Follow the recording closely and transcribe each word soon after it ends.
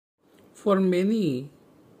For many,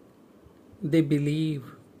 they believe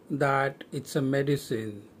that it's a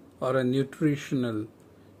medicine or a nutritional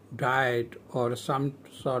diet or some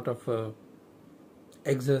sort of a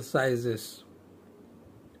exercises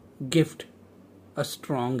gift a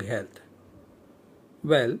strong health.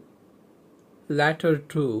 Well, latter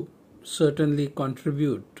two certainly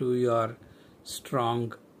contribute to your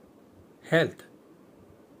strong health.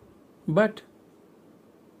 But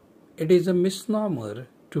it is a misnomer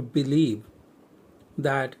to believe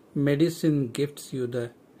that medicine gives you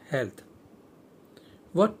the health.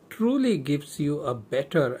 What truly gives you a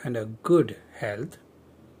better and a good health,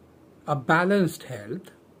 a balanced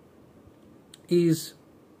health, is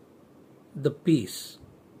the peace.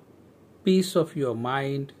 Peace of your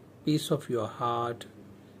mind, peace of your heart,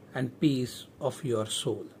 and peace of your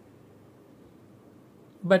soul.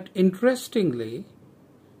 But interestingly,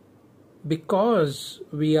 because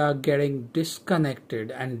we are getting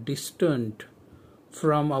disconnected and distant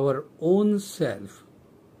from our own self,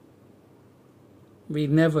 we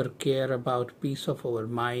never care about peace of our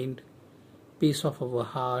mind, peace of our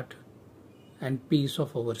heart, and peace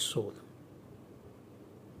of our soul.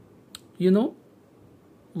 You know,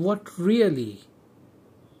 what really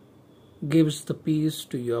gives the peace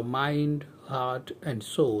to your mind, heart, and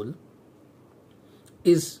soul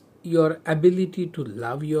is your ability to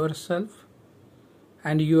love yourself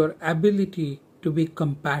and your ability to be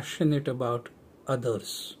compassionate about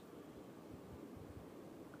others,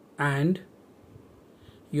 and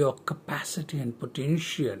your capacity and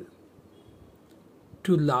potential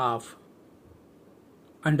to laugh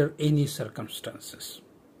under any circumstances.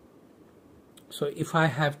 So if I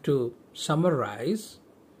have to summarize,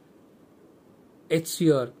 it's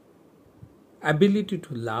your ability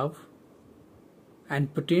to love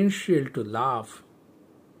and potential to laugh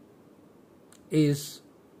is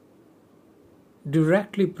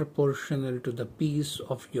directly proportional to the peace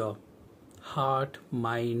of your heart,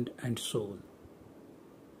 mind, and soul.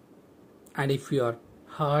 And if your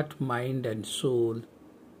heart, mind, and soul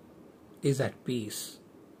is at peace,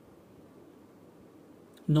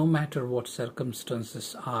 no matter what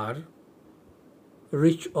circumstances are,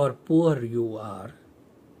 rich or poor you are,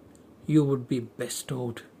 you would be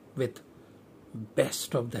bestowed with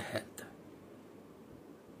best of the health.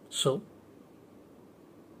 So,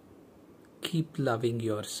 keep loving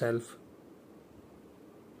yourself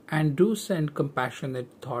and do send compassionate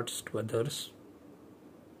thoughts to others,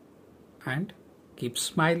 and keep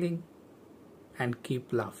smiling and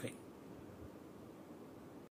keep laughing.